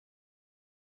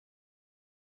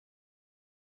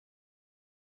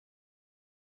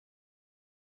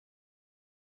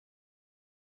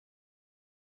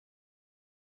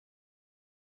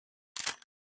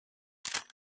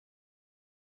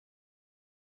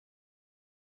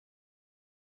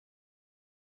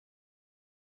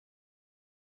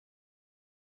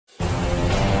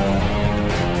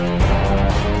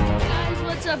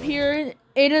up here?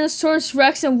 Aiden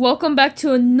Rex, and welcome back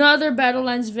to another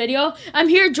Battlelands video. I'm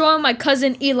here joining my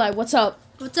cousin Eli. What's up?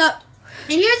 What's up?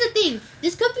 And here's the thing.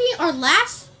 This could be our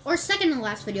last or second to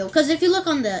last video. Because if you look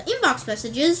on the inbox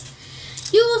messages,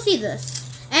 you will see this.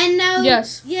 And now,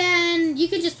 yes. Yeah, and you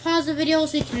can just pause the video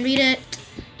so you can read it.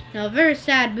 No, very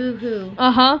sad, boo-hoo.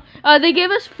 They gave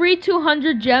us free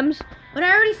 200 gems. But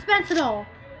I already spent it all.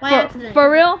 By accident. For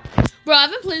real? Bro, I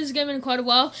haven't played this game in quite a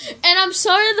while. And I'm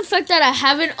sorry for the fact that I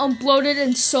haven't uploaded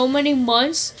in so many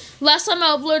months. Last time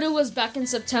I uploaded was back in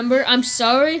September. I'm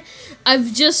sorry.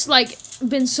 I've just,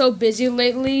 been so busy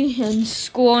lately in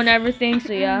school and everything,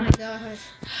 so yeah. Oh my gosh.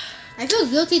 I feel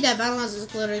guilty that Battlelands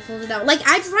is literally closed out.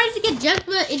 I tried to get gems,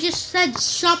 but it just said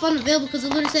shop unavailable because it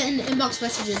literally said in the inbox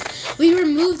messages. We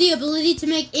removed the ability to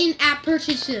make in-app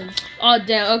purchases. Oh,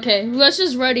 damn. Okay, let's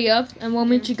just ready up, and we'll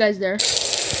meet you guys there.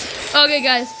 Okay,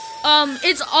 guys.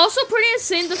 It's also pretty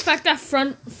insane the fact that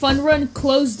Fun Run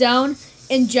closed down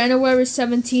in January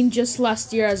 17 just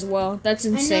last year as well. That's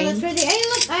insane. I know, that's crazy. Hey,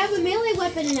 look, I have a melee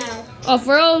weapon now. Oh,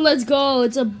 for real? Let's go.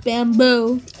 It's a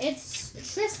bamboo. It's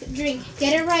Frisk drink.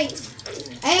 Get it right.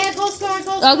 Hey, go star.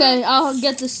 Okay, I'll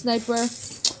get the sniper.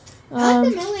 I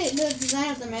like the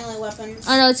design of the melee weapon.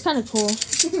 I know, it's kind of cool.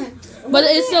 But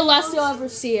it's the last you'll ever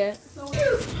see it.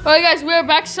 Alright, guys, we're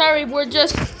back. Sorry, we're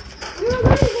just...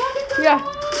 Yeah.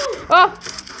 Oh.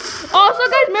 Also,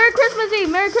 guys, Merry Christmas Eve.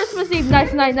 Merry Christmas Eve.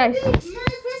 Nice. Merry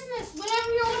Christmas.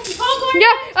 Whatever you want to call it.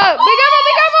 Yeah. Be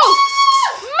careful.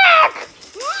 Mac,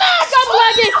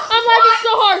 I'm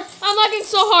lagging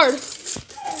so hard.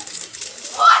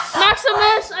 What?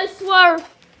 Maximus, I swear.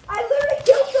 I literally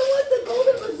killed someone with the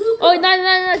golden bazooka. Oh, no.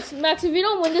 Max, if you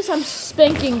don't win this, I'm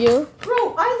spanking you.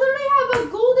 Bro, I literally have a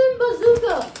golden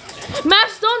bazooka.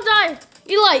 Max, don't die.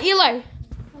 Eli.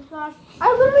 Oh, gosh.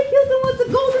 I literally killed someone with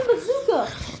the golden bazooka.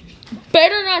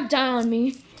 Better not die on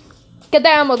me. Get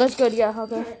that ammo. That's good. Yeah,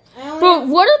 okay. Bro,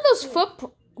 what are those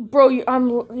Bro,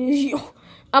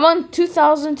 I'm on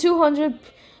 2,200.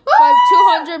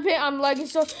 200 ping. I'm lagging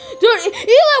so. Dude,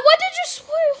 Eli, why did you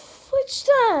switch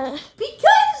that?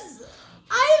 Because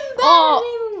I'm bad.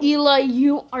 Oh, Eli,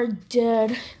 you are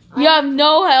dead. You have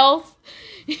no health.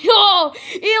 Yo,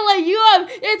 Eli,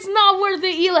 it's not worth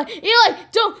it, Eli. Eli,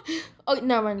 don't. Oh,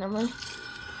 never mind.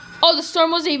 Oh, the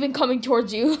storm wasn't even coming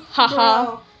towards you.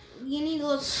 Haha. You need to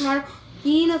look smart.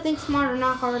 You need to think smarter,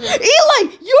 not harder.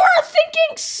 Eli, you're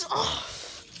thinking.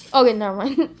 Okay, never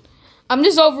mind. I'm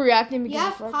just overreacting because you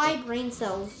have high brain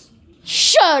cells.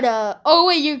 Shut up. Oh,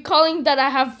 wait, you're calling that I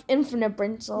have infinite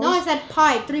brain cells? No, I said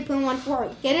pi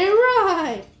 3.14. Get it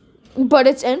right. But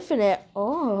it's infinite.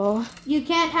 Oh. You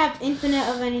can't have infinite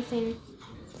of anything.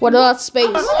 What about space?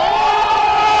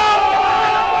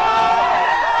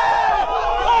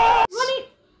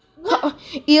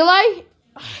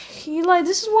 Eli,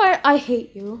 this is why I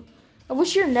hate you. I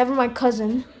wish you're never my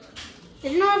cousin.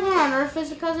 Did you know everyone on Earth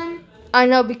is a cousin? I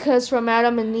know, because from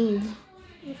Adam and Eve.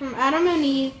 From Adam and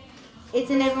Eve, it's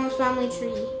in everyone's family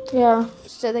tree. Yeah,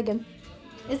 say that again.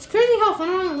 It's crazy how Fun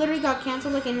Run literally got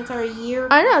canceled an entire year.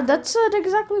 I know, that's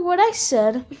exactly what I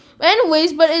said.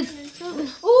 Anyways, but it... Ooh.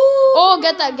 Oh,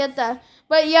 get that.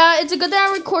 But yeah, it's a good thing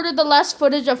I recorded the last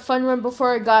footage of Fun Run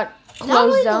before it got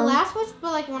closed down. Not the last footage,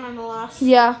 but one of the last.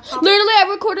 Yeah. Literally, I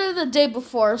recorded it the day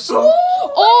before, so...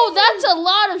 Oh, that's a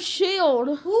lot of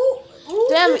shield.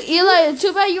 Damn, Eli,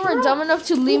 too bad you were dumb enough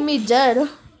to leave me dead.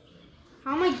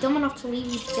 How am I dumb enough to leave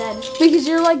you dead? Because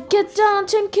you're like, get down,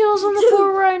 10 kills on the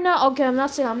board right now. Okay, I'm not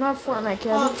saying I'm not a Fortnite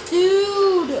kid. Oh,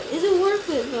 dude, is it worth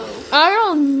it, though? I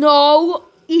don't know,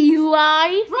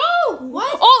 Eli. Bro,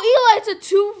 what? Oh, Eli, it's a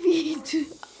 2v2.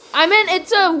 I mean,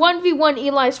 it's a 1v1,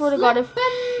 Eli, I swear to God.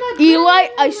 Eli,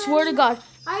 I swear to God.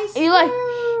 Eli,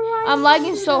 I'm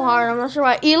lagging so hard. I'm not sure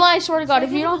why. Eli, I swear to God,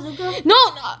 if you don't... No.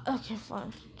 Okay,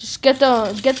 fine. Just get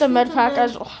the med pack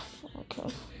as well. Oh,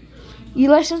 okay.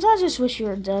 Eli, sometimes I just wish you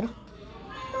were dead.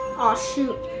 Oh,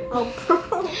 shoot. Oh,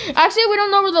 actually, we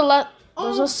don't know where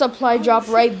there's a supply drop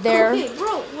right there. Okay,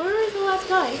 bro, where is the last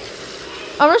guy?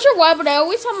 I'm not sure why, but I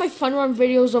always have my Fun Run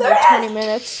videos over 20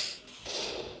 minutes.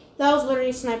 That was literally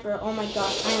a sniper. Oh my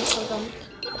gosh, I am so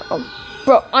dumb.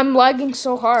 Bro, I'm lagging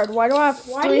so hard. Why do I have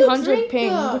 300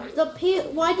 ping?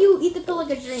 Why do you eat the pill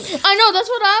like a drink? I know, that's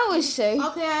what I always say.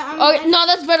 Okay, no,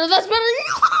 that's better.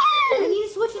 I need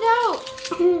to switch it out.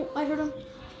 I heard him.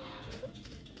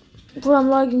 Bro, I'm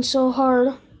lagging so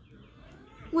hard.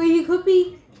 Where you could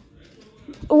be?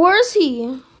 Where is he?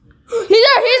 He's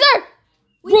there.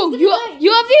 Wait, bro, you have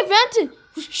the advantage.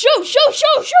 Shoot.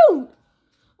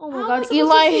 Oh my God,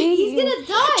 Eli! He's gonna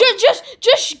die.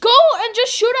 Just go and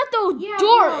shoot at the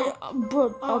door,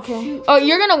 bro. Okay. Shoot. Oh,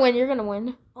 you're gonna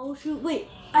win. Oh shoot! Wait.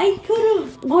 I could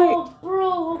have. Oh,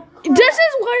 bro. This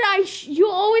is what you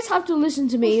always have to listen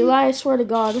to me, Eli. I swear to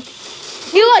God.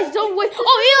 Eli, don't wait.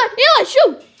 Oh, Eli,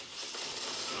 shoot.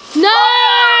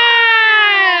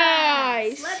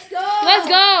 Nice. Let's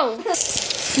go.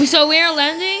 So we are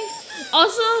landing.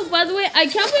 Also, by the way, I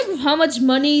can't believe how much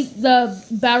money the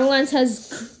Battlelands has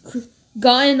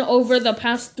gotten over the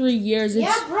past 3 years.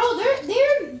 Yeah, bro, they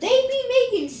be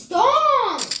making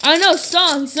songs. I know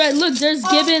songs. Right? Look, there's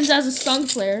Gibbons as a song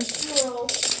player. Bro,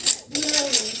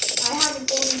 really, I haven't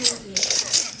told him yet.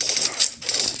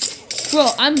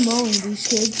 Bro, I'm mowing these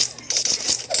kids.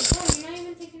 Bro, you're not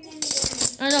even taking any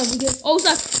damage. I know because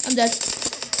stop! I'm dead.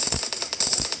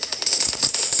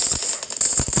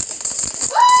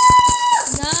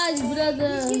 Nice,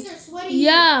 brother. These kids are sweaty.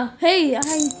 Yeah. Hey,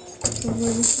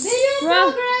 Video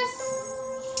progress.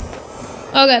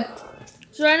 Okay.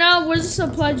 So right now, where's the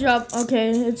supply drop? Okay,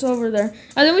 it's over there.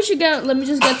 I think we should let me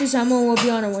just get this ammo and we'll be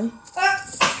on our way.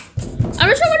 I'm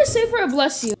just going to say for a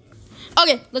bless you.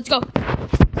 Okay, let's go.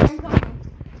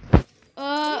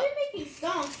 You're making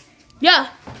stonks. Yeah,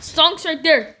 stonks right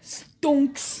there.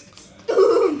 Stonks.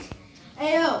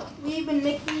 Hey yo, we've been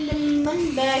making the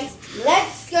money bags.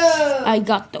 Let's go. I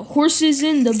got the horses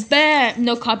in the bag.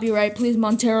 No copyright, please,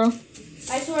 Montero.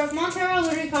 I swear, if Montero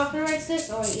literally copyrights this,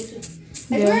 I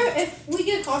swear, if we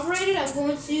get copyrighted, I'm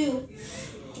going to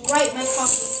write my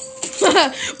copy.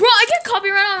 Bro, I get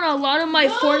copyright on a lot of my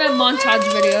Fortnite montage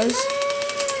videos.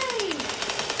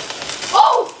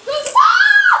 Oh!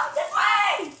 This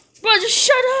way! Bro, just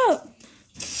shut up.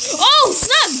 Oh,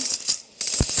 snap!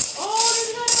 Oh, there's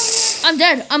a guy over here. I'm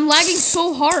dead. I'm lagging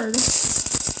so hard.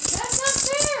 That's not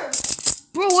fair.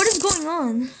 Bro, what is going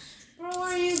on? Bro,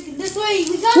 where are you? This way.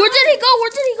 We got. Where did he go?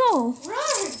 Where did he go?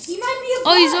 Run. He might be a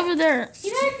bot. Oh, he's over there. He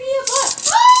might be a bot.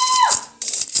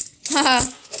 Haha.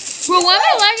 Bro, why am I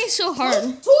lagging so hard? Go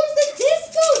towards the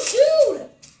disco, dude.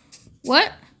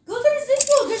 What? Go to the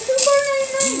disco. There's 2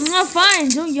 $4.99. No, fine.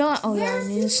 Don't yell. Oh, yeah, I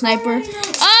need a sniper.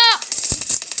 Ah!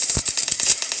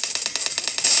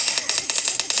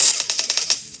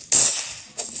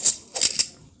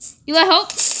 Eli,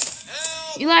 help.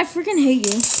 Eli, I freaking hate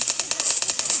you.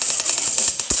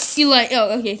 Eli,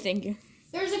 oh, okay, thank you.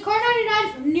 There's a car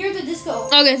 99 near the disco.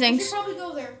 Okay, We thanks. should probably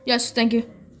go there. Yes, thank you.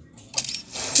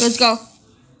 Let's go.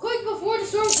 Quick, before the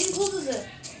storm encloses it.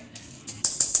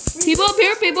 People up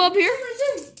here, people up here.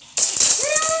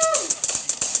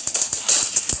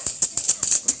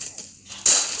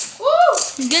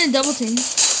 He's getting double teamed.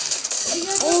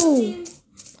 Oh,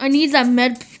 I need that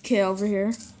med kit over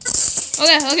here.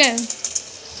 Okay.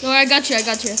 No, I got you.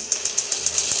 Got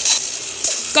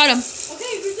him.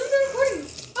 Okay, resume the recording.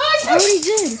 Oh, I already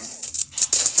did.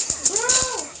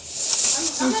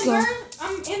 Let's go.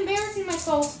 I'm embarrassing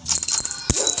myself.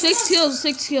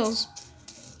 6 kills.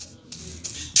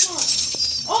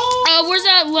 Oh. Where's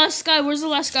that last guy? Where's the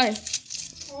last guy?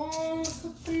 Oh,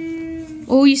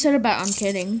 Oh, you said about. I'm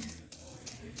kidding.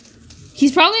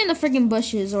 He's probably in the freaking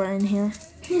bushes or in here.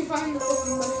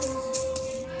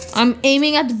 I'm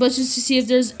aiming at the bushes to see if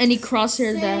there's any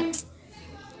crosshair that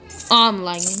I'm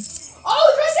lagging.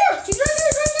 Oh, he's right there! He's right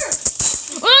there!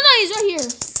 Oh no, he's right here.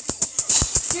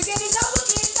 You're getting double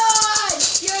teamed,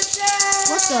 guys! You're dead!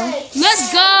 What the? Let's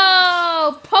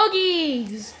go!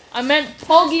 Puggies! I meant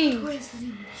puggies.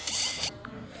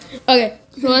 Okay,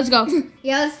 so let's go.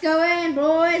 Yeah, let's go in,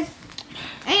 boys.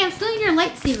 Hey, I'm stealing your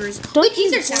lightsabers. Wait,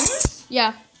 these are sour?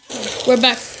 Yeah. We're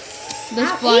back.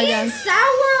 Let's fly down.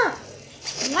 Sour!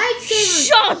 Lightsabers!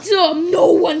 Shut up!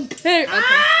 No one cares. Okay.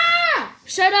 Ah!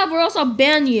 Shut up or else I'll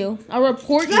ban you. I'll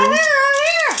report you. Right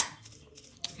here!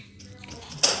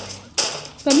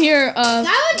 Come here, Guy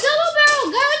with double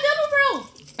barrel!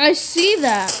 I see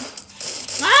that.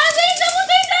 I'm getting double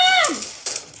teamed!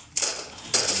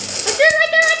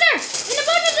 Right there! In the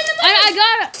bushes! I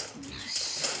got it.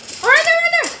 Oh, right there!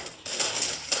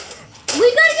 We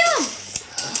gotta kill him!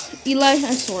 Eli,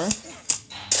 I swear.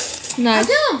 I Nice.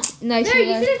 kill him! Nice, There, Eli.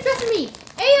 you should have trusted me.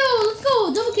 Hey, yo, let's go.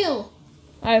 Double kill.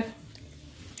 Alright.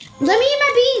 Let me eat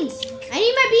my beans. I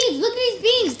need my beans. Look at these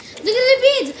beans. Look at the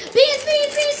beans. Beans.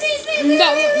 No.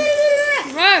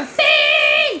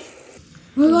 Beans.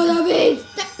 We got the beans.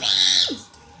 The beans.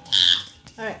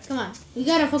 All right, come on. We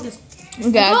gotta focus.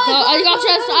 Okay, I got you.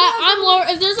 I'm lower.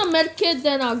 If there's a med kit,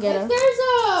 then I'll get If it. there's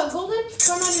a golden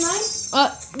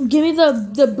 $4.99. Give me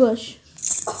the bush.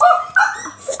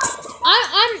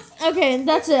 I'm okay.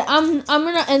 That's it. I'm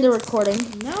gonna end the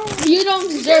recording. No. You don't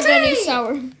deserve any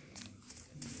sour.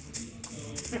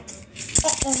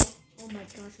 Oh my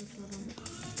gosh, I'm so dumb.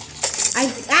 I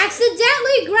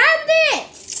accidentally grabbed it.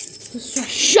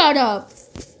 Shut up.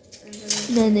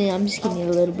 No, I'm just kidding, a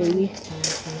little baby.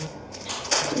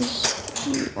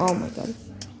 Oh my god.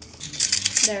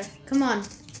 There. Come on.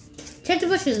 Check the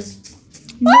bushes.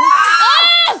 No.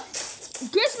 Ah!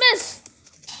 Christmas!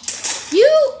 You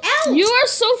elf! You are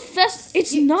so fast.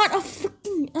 It's not a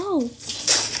freaking elf.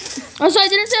 Oh, so I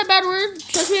didn't say a bad word.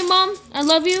 Trust me, Mom. I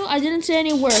love you. I didn't say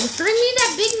any word. Bring me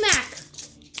that Big Mac.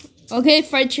 Okay,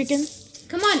 fried chicken.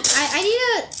 Come on. I need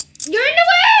a... You're in the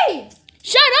way!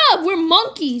 Shut up! We're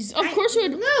monkeys. Of course we're...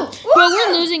 No. But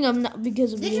we're losing them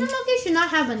because of you. Digital monkeys should not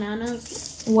have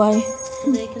bananas. Why?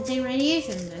 Because they contain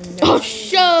radiation. And Oh,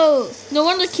 show! No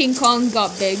wonder King Kong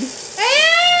got big. Hey!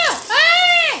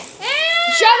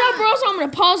 Shut up, bro, so I'm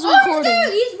gonna pause the recording.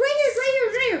 He's right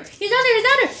here. He's down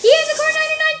there. He has a car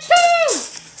 99 too!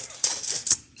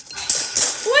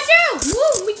 Watch out!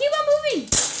 Move! We keep on moving!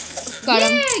 Got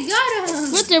him. Got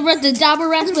him! With the dabber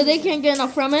rats, but they can't get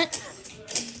enough from it.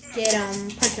 Get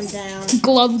him. Punch him down.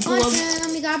 Glove. Punch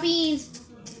him. We got beans.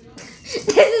 This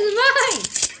is mine!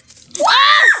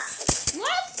 Ah!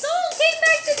 What soul came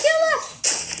back to kill us?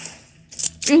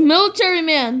 Military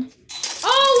man.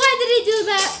 Oh, why did he do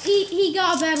that? He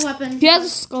got a bad weapon. He has a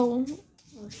skull.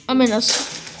 I mean a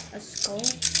skull.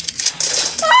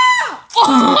 Oh!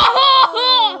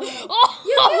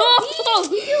 You killed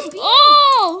beans.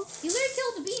 Oh! You literally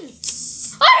killed the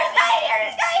beans. Oh, there's a guy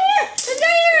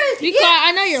here. Be quiet.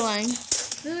 I know you're lying.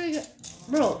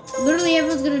 Bro, literally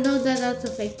everyone's gonna know that that's a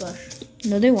fake bush.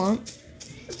 No, they won't.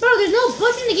 Bro, there's no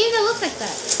bush in the game that looks like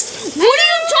that. What are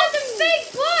you talking?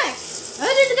 Fake bush. Oh,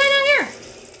 there's a guy down here.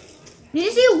 Did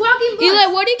you see a walking bush? Eli,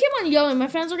 why do you keep on yelling? My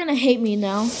fans are gonna hate me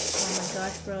now. Oh my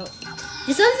gosh, bro.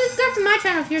 Just unsubscribe from my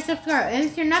channel if you're subscribed. And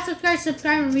if you're not subscribed,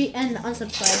 subscribe and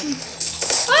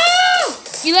unsubscribe. Oh!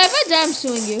 Eli, if I die, I'm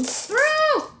suing you.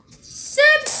 Bro!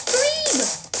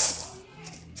 Subscribe!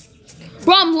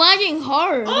 Bro, I'm lagging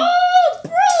hard. Oh,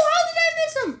 bro! How did I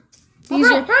miss him? Oh,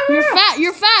 You're fat,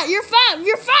 you're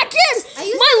fat kid!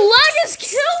 My leg is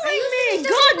killing me!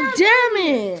 God damn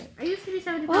it! I used to be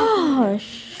 75. Oh,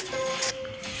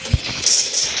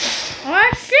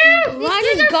 Oh, shoot! lag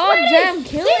is goddamn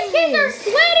killing These kids me. are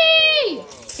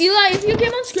sweaty! Eli, if you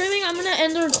keep on screaming, I'm gonna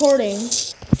end the recording.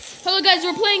 Hello guys,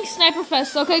 we're playing Sniper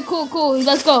Fest. Okay, cool.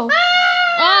 Let's go.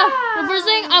 The first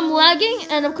thing, I'm lagging,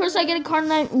 and of course I get a car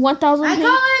 1000 ping. I call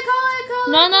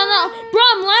it. No. Bro,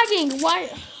 I'm lagging. Why?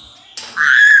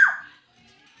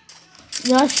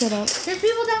 Yeah, shut up. There's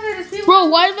people down there. Bro,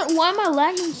 why am I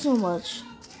lagging so much?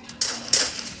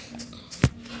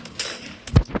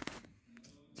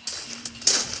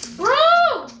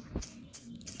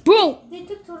 Bro! They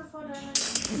took total photo.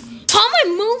 How am I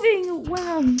moving when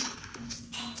I'm...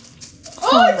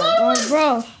 Oh my god,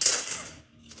 bro.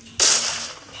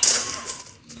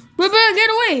 Bro, get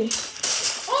away.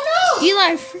 Oh no! Eli,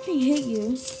 I freaking hate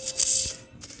you.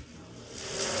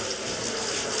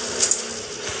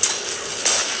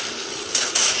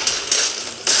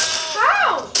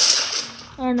 How?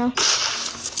 I don't know.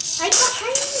 I'm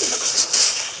behind you.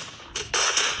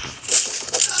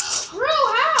 Bro,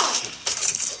 how?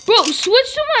 Bro, switch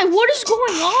to my... What is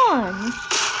going on?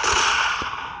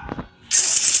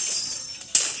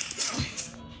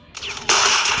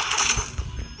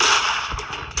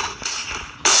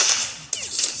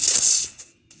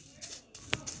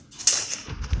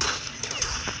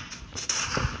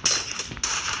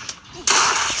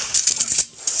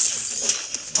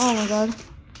 Oh my god.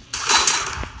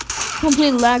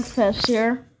 Complete lag fest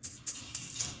here.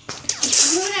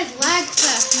 Known as lag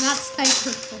fest, not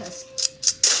sniper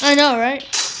fest. I know, right?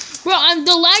 Bro,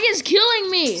 the lag is killing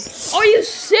me. Are you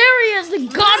serious? The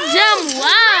goddamn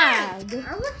lag.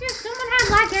 I wish if someone had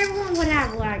lag, everyone would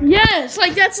have lag. Yes,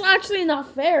 like that's actually not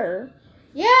fair.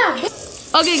 Yeah.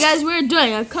 Okay, guys, we're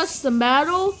doing a custom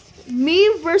battle. Me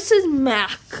versus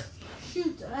Mac.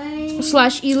 Shoot,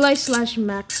 / Eli /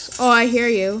 Max. Oh, I hear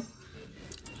you.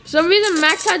 For some reason,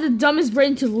 Max had the dumbest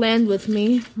brain to land with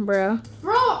me, bruh.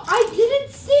 Bro, I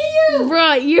didn't see you.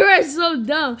 Bruh, you are so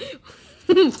dumb.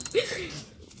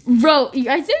 Bro,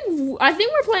 I think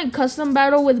we're playing custom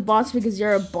battle with bots because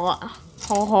you're a bot.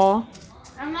 Ha ha.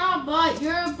 I'm not a bot.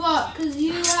 You're a bot because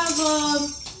you have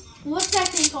what's that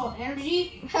thing called?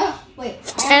 Energy? Wait.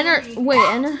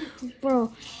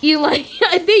 Bro, Eli,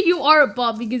 I think you are a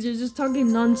bot because you're just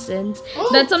talking nonsense. Oh,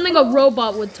 that's something a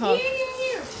robot would talk.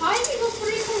 Here. High equal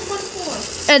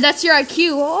 3.14. And that's your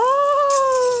IQ.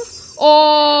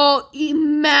 Oh,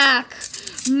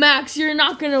 Max, you're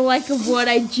not gonna like what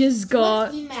I just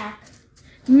got. What's Mac?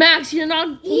 Max, you're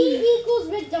not. E equals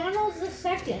McDonald's the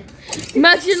second.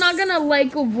 Max, you're not gonna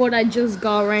like what I just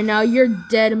got right now. You're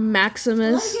dead,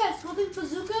 Maximus. What guess? Golden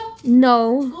bazooka?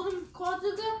 No. Golden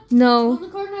quadzooka? No.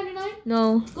 Golden card 99?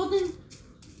 No. Golden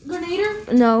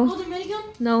grenader? No. Golden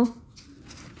minigun? No.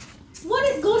 What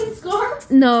is golden scar?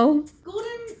 No.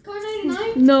 Golden Kar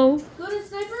 99? No. Golden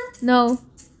sniper? No.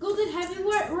 Golden heavy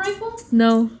rifle?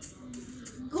 No.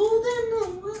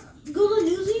 Golden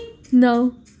Uzi?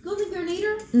 No. Golden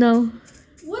Grenadier? No.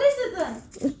 What is it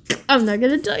then? I'm not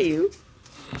gonna tell you.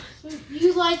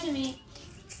 You lied to me.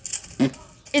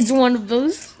 It's one of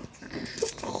those.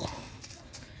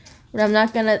 But I'm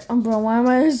not gonna. Oh, bro, why am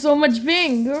I so much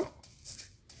ping?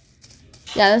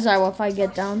 Yeah, that's alright. If I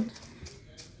get down.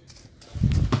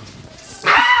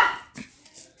 Ah!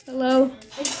 Hello.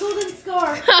 It's golden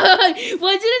scar.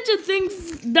 Why didn't you think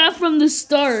that from the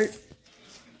start?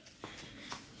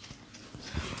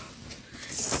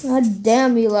 God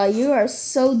damn, Eli, you are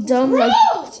so dumb. Bro! Like.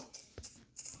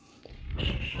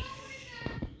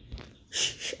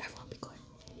 Shh, everyone be quiet.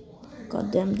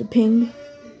 God damn, the ping.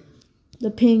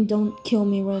 The ping, don't kill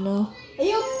me right now.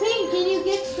 Hey, yo, Pink, can you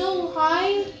get so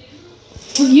high?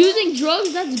 Using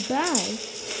drugs, that's bad.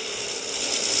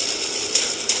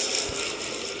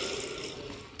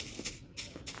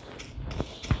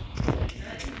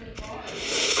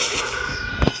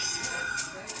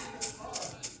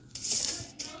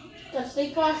 Gotta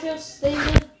stay cautious, I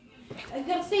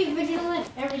gotta stay vigilant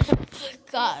every time.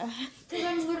 God. Because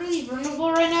I'm literally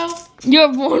vulnerable right now.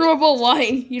 You're vulnerable, why?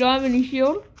 You don't have any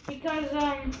shield? Because,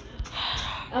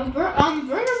 I'm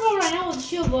vulnerable right now with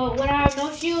shield, but when I have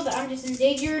no shield, I'm just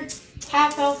endangered.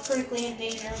 Half health, critically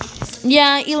endangered.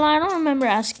 Yeah, Eli, I don't remember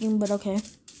asking, but okay.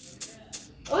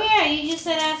 Oh yeah, you just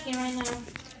said asking right now.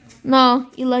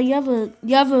 No, Eli, you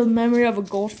have a memory of a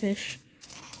goldfish.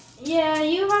 Yeah,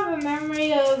 you have a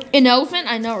memory of... An elephant?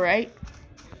 I know, right?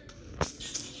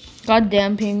 God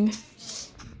damn, ping.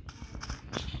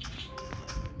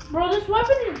 Bro, this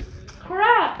weapon is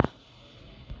crap.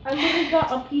 I literally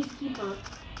got a peacekeeper.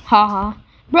 Haha.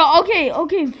 Bro, okay,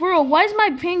 for real, why is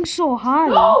my ping so high?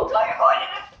 No, you're going to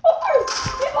the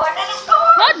store! You're going to the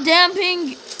store! God damn,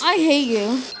 ping. I hate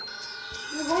you.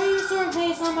 You're going to the store, hey,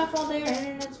 it's not my fault that your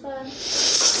internet's bad.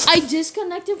 I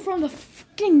disconnected from the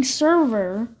fucking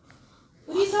server.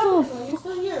 What are you talking about? You're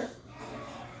still here.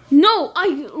 No,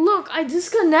 I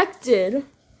disconnected.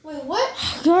 Wait, what?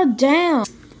 God damn.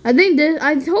 I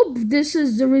hope this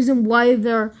is the reason why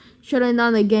they're shutting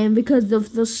down the game, because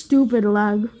of the stupid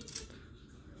lag.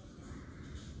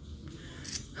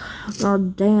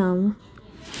 God damn.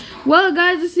 Well,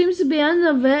 guys, it seems to be the end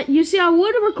of it. You see, I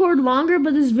would record longer,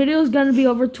 but this video is going to be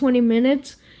over 20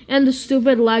 minutes. And the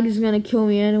stupid lag is going to kill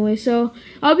me anyway. So,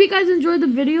 I hope you guys enjoyed the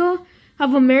video.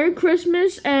 Have a Merry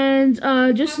Christmas. And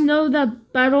just know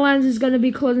that Battlelands is going to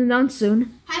be closing down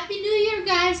soon. Happy New Year,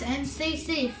 guys, and stay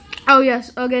safe. Oh,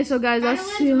 yes. Okay, so, guys, I'll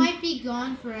see you. Battlelands might be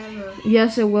gone forever.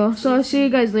 Yes, it will. So, I'll see you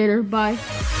guys later. Bye.